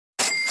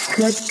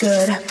Good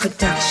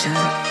production.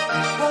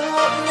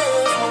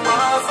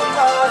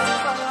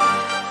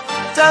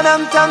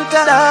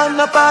 Ta-dam,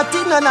 no party,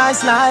 no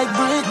nice like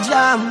brick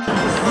jam.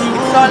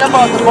 It's all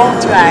about the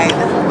boat ride.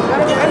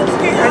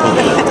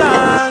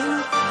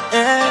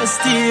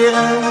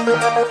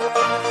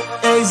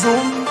 Hey,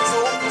 Zoom.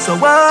 So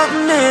what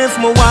if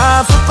my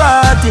wife a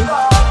party?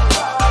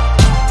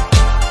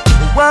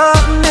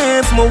 What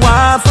if my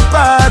wife a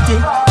party?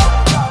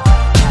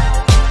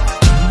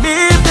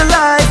 Live the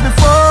life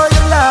before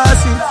you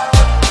lost it.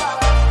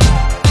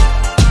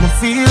 Me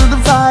feel the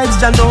vibes,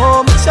 I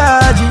know me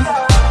charge it.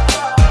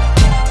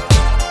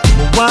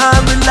 Me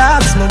want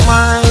relax my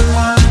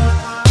mind,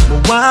 me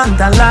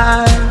want a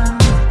life.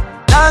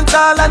 Dance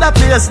all of the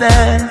place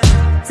there,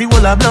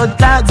 feel a blood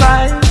clot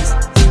vibes.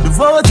 The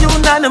vote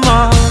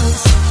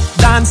unanimous,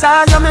 dance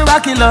all your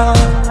miraculous.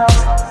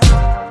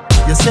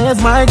 You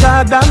saved my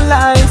goddamn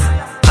life,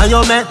 and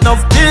you make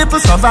enough people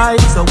survive.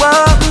 So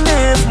what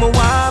if my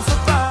wife a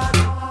party?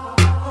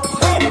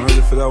 I'm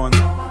ready for that one.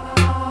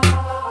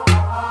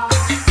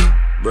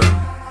 Burn.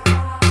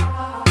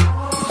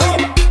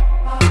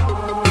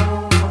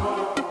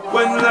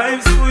 When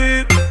life's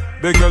sweet,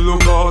 beg you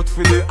look out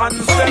for the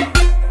answer.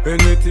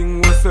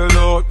 Anything we sell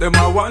out, them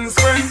a one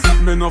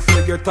spend. Me no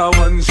forget a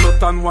one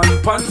shot and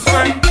one pan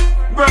spend.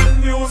 Brand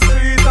new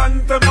street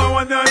and them a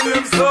one your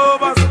name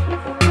sober.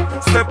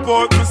 Step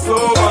out me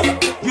sober.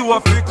 You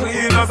have to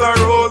clean as a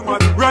road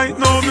man. Right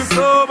now me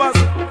sober.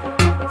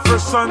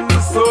 Fresh and me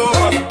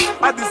sober.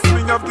 At the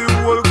swing of the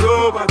whole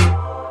globe.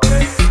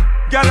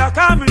 Girl I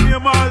call me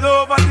name all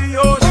over the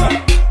ocean.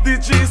 The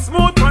G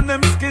smooth on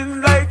them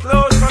skin like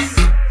lotion.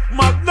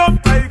 Magnum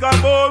tiger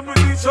bone with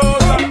the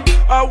shoulder.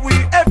 Are we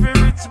every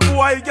rich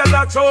boy get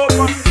a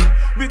choker?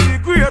 Me the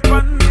great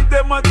one, me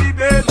them a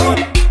debate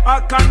one.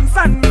 I can't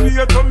stand me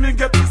to me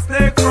get the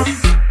snake from.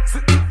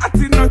 Sitting at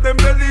in them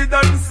belly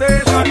than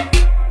Satan.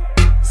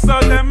 So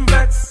them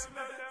vex.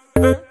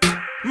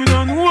 Me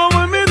don't know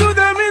when me do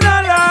them in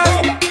a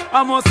lie.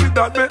 I must see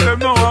that make them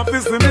know I'm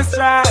busy me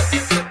strike.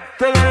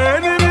 Tell the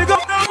enemy go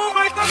down who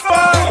make us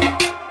fall.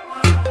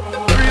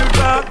 Real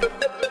talk.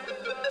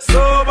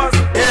 Sober.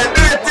 Yeah,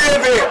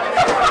 DWEETV.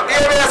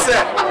 Hear me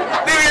say.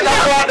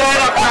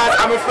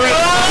 I'm afraid.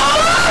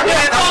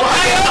 Yeah, that's what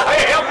I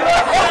am.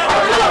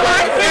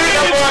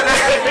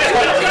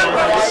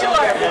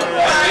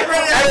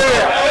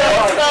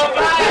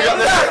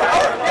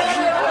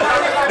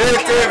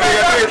 DWEETV,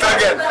 you do it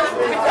again.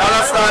 You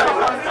understand?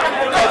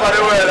 Cover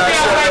the world and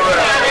show the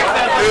world.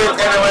 Do it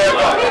anywhere you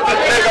go.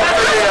 Take up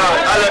to the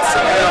Alex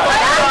and the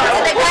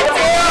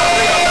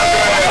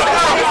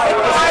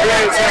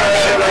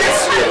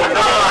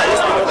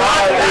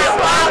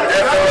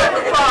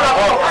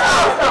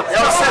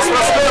yo, sis,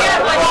 what's good?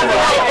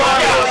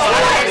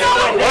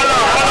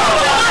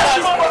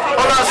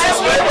 Hold on, sis,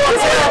 wait for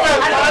it.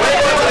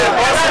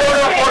 What's going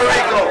on Puerto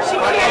Rico? She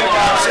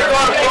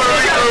going to Puerto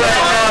Rico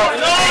right now.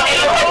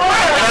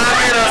 And I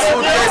mean, her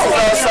suitcases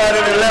outside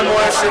in the limo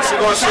and shit. She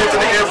going straight to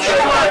the airport.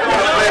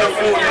 Gonna play the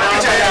food, you know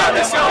what I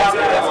mean?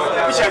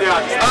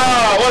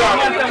 Hold on.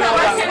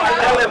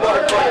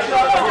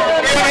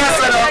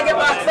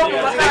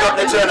 Pick up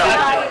the channel.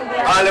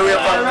 All the way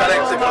from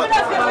Connecticut.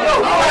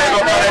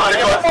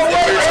 Connecticut. The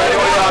bridge from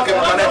New York and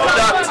connect with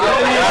that.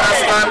 You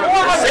understand?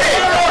 See?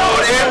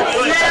 Go in.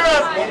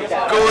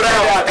 Go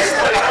down.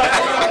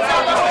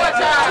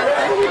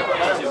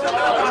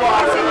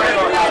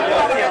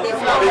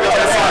 Big up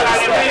the sun.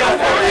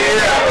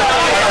 Yeah.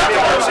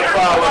 Push it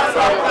forward.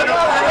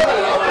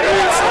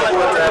 Real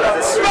supporter of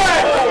the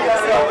street.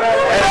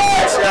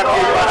 And she have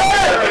people on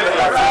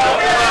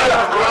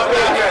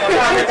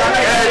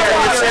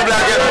you seem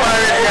like getting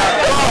married here.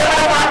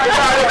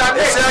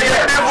 You seem like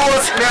getting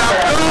divorced now.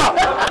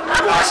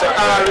 I should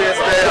always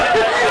there.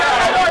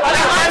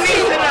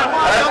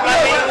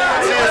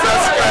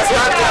 Jesus Christ, you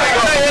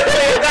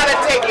gotta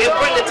take it,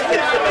 bring the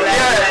tickets to me.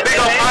 Yeah, big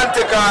up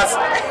auntie cause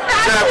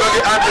she have got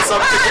the auntie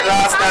some ticket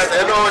last night.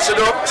 You know what she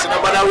do? She no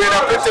matter win a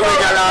pretty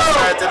wiggle last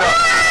night, you know.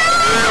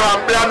 You know,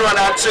 I'm blonde one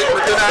and trick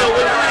me tonight.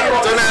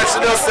 Tonight she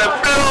just said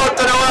blue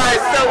to the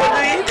white.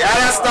 You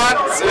understand?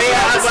 So we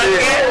have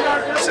again.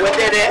 We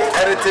did it.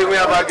 Everything we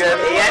have again.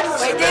 Yes,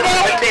 we did it.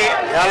 We did.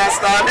 You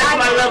understand? That's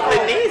my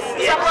lovely niece.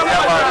 Yes.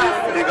 Yeah,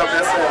 man. Big up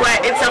yourself. Well,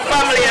 it's a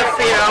family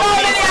affair.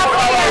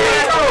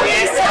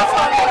 Yes.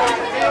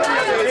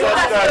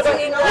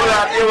 Hold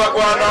on, here we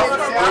go now.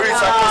 We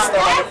reach a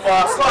customer on the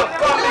fast.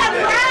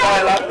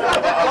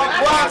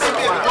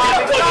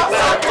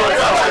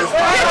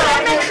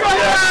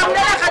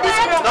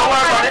 No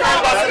worry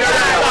about it.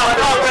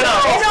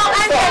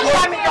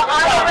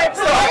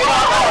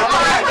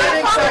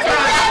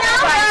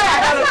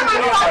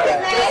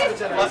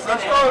 Let's go.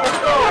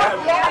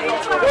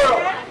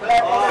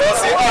 You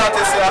see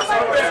artists here?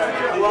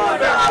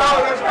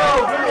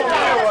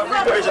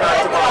 Original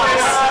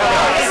tomatoes.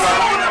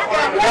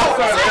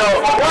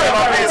 Get him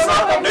a piece,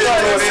 man.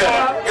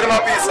 Get him a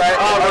piece, right?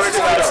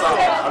 Original song.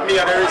 Me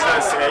and the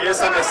original singer. You're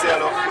saying the same,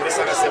 look. You're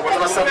saying the same. What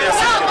am I saying?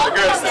 The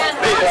girls say.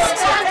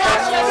 Ladies.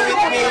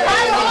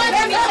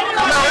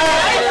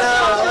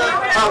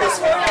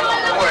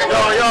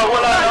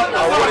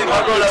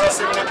 brother was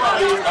singing it.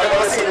 Live,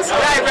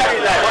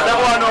 very live. But I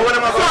want to know when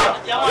am I going?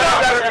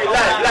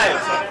 Live.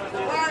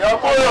 Yo,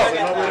 Polo.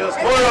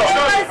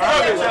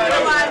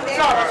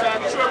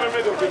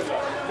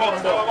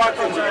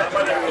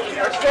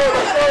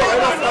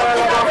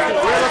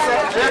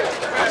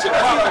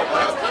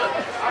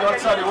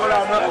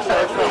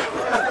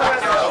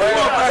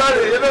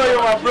 You know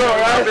you're my bro,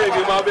 right?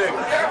 Baby, my baby.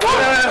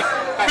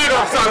 Big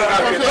up, son.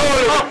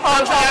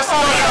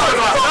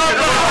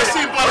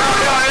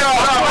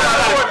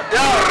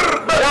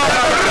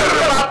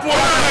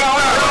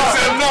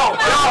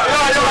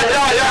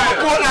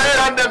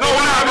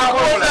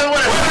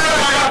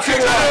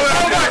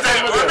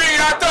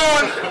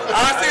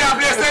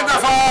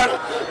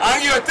 And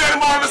you tell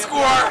me the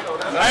score. I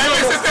ain't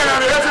listen to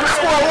them. The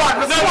score what?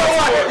 The score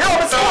what? Yo,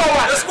 the score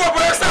what? The score for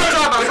the start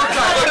of it.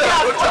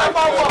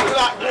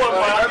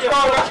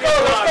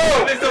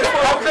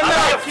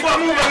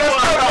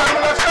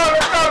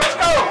 Let's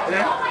go.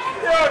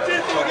 Yo,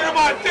 this will get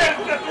about 10.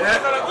 Look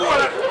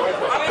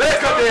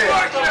at this.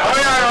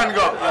 How you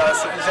go?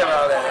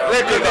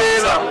 Look at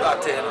this.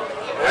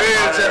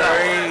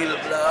 Real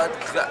blood,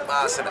 clot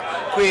mass.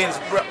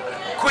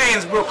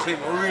 Queens,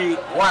 Brooklyn, real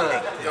one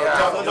link.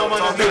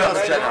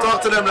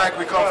 Talk to them like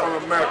we come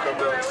from America,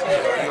 bro.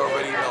 You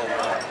already know.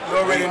 You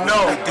already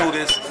know.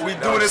 We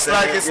do this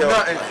like it's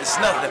nothing. It's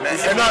nothing, man.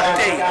 Every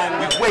day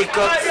we wake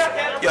up.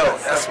 Yo,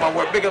 that's my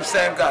word. Big up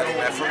Sam Gotti,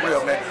 man. For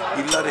real, man.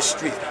 We love the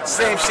streets.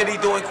 Same shit he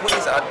doing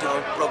Queens, I do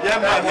in Brooklyn.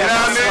 Yeah, man. You know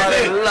what I mean?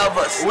 They love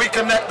us. We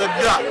connect the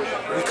dot. You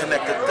know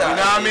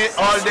what I mean?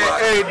 All day,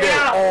 every day.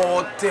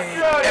 All day,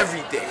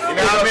 every day. You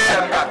know what I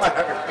mean?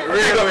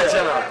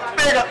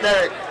 Big up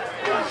Derek.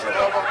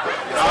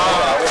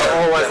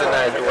 How was the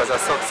night? It was a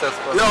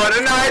successful. Yo,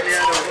 the night,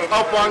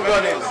 up and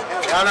gunning.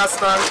 You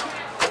understand?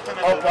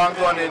 Up and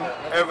gunning,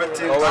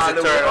 everything. How was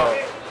the turnout?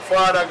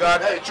 Father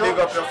God,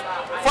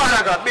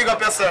 big up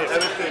yourself.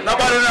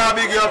 Nobody now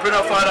big you up in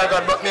a Father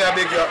God, but me I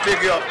big you up.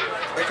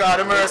 Because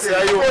the mercy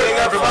of you,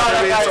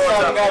 everybody reach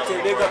out.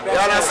 You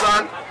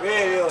understand?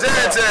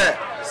 JJ,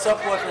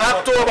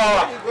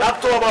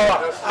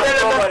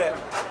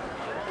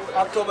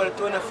 October the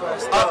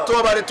 21st.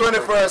 October the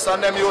 21st,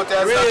 and them youth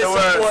start the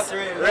world.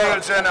 Real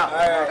Jenna.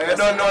 You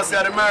don't know, see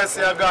the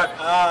mercy of God.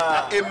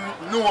 Him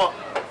know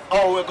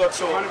how we got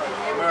through.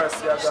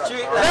 Mercy of God.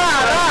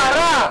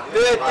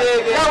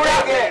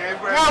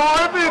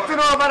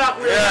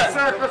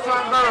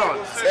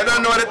 You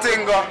don't know the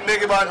thing,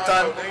 Biggie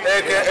Bantan,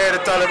 aka the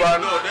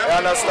Taliban. You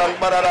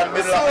understand? Better than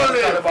middle of the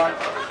Taliban.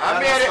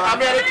 I'm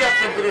here to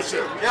captain for this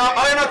shit.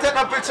 How you not take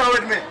a picture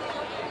with me?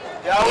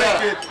 Yeah,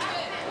 wicked.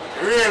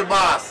 Real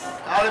boss.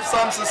 All if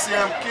Samson see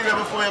him, kill him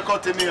before you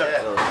cut him here.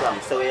 Yeah.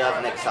 So we have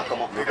next to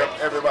come up. Big up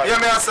everybody. Hear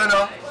me I say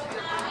now?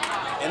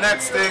 The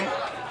next thing,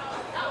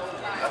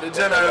 the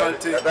general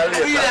thing.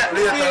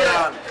 Later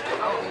on.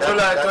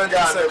 July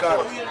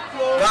 22nd.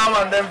 Come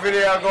on, them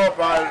video go up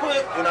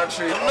in a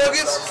tree.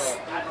 Nuggets?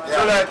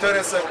 July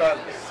 22nd.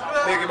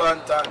 Biggie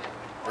Bantan.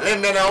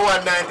 Linden at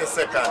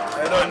 192nd.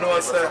 I don't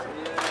know, sir.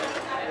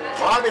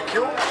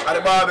 Barbecue? At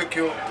the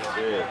barbecue.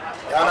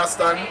 You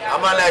understand?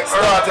 I'm like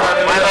starting at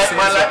the man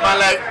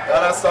like you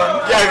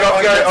understand?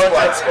 Gary on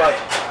spot.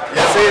 You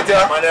see it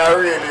here? Man, they are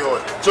really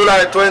old.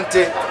 July 29th.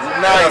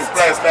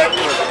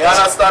 You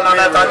understand? And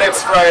that's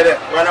next Friday.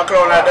 When I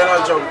crown like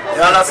Donald Trump.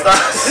 You understand?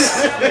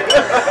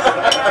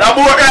 That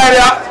boat guy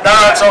there,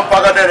 Donald Trump I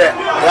got there.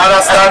 You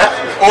understand?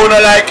 Who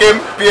don't like him,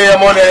 pay your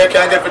money, you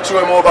can get to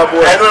throw him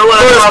overboard.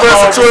 First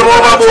person to throw him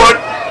overboard,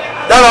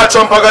 Donald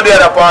Trump I got there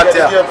the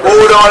party.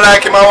 Who don't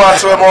like him, I want to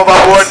throw him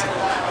overboard.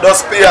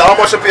 Just pay. How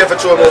much you pay for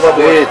throw him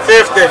overboard?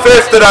 $50.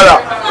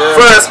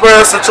 First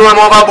person to throw him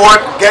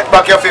overboard, get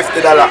back your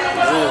 $50.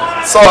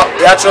 So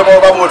you throw him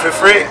overboard for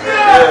free.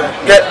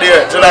 Get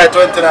there, July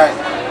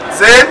 29th.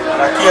 See?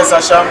 A case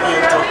of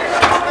champagne too.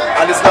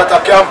 And it's not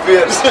a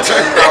campaign.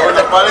 We're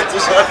not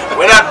politicians.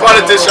 We're not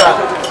politicians.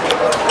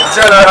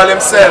 General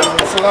himself.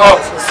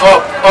 Up.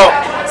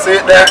 See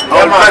it there?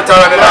 I'm better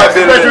on the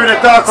liability.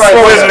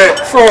 Swizzle.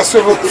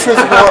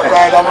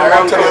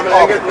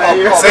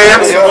 See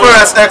him?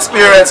 First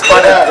experience for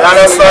them. You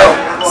understand?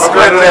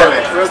 Swizzle,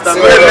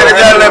 the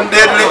girl them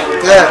deadly.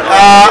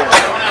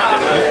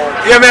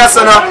 Hear me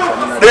say now?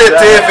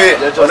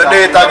 DWEETV, on the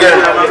date again.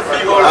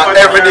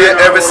 Every day,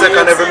 every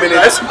second, every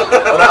minute.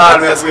 On the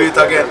always do it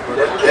again.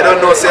 You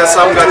don't know, say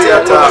some got here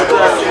talk.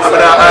 I'm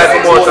going to hide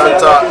from out and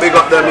talk. Big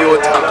up them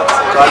youth.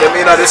 Because them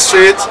in the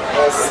street,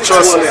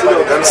 trust me,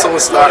 them soon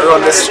start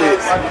run the street.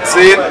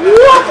 See?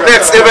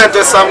 Next event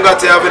is Sam got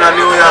here in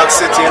New York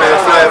City in the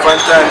Fly Van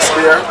Times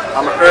Square.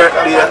 I'm Earth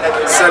Day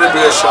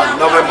celebration,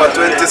 November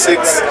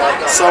 26th,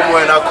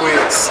 somewhere in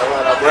Queens.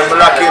 When we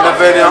lock in the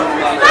venue,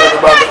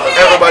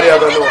 everybody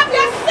are going to know.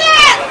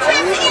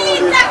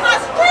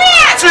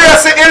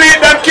 Tracy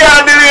Elite them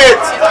can't do it.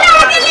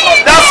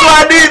 That's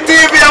why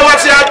DWEETV I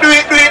watch you do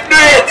it.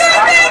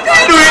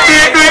 Do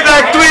it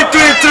like tweet.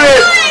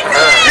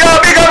 Yo,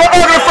 big up the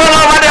ugly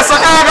fella over there, so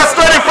August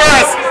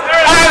 21st,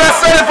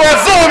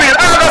 zoom in,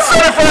 August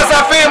 21st I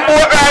feel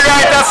boat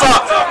right there, so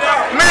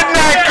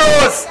midnight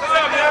cruise.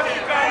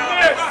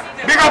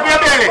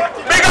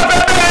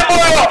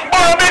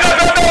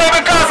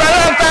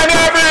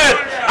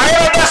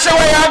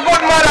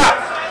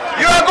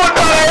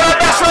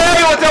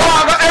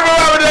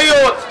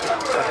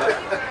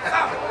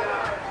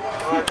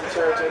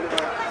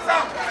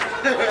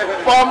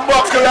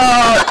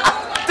 Bumbuckler.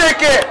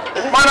 Sticky.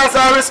 Man, as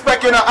I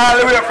respect you all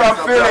the way from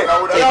Philly.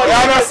 You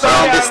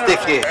understand?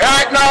 Sticky.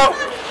 Right now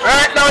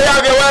you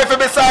have your wife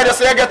beside you,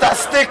 so you get a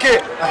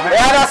sticky. You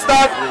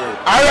understand?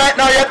 And right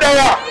now you're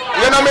there.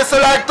 You know me so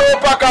like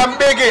Tupac and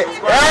Biggie.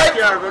 Right?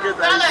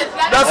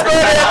 Just go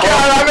to your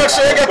car and make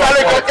sure you get a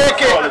little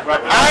icky.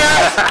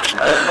 Alright?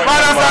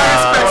 Man, as I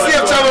respect.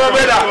 Safe travel,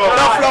 brother.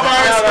 Enough love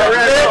and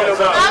respect.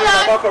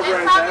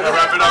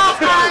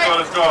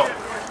 Let's go.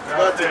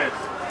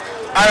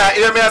 Alright,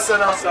 hear me a say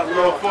now.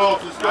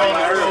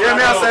 Hear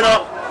me a say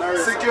now.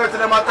 Security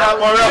them attack,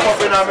 but wrap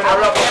up in a minute,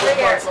 wrap up in a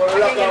minute. So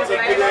wrap up in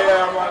a minute,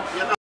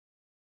 man.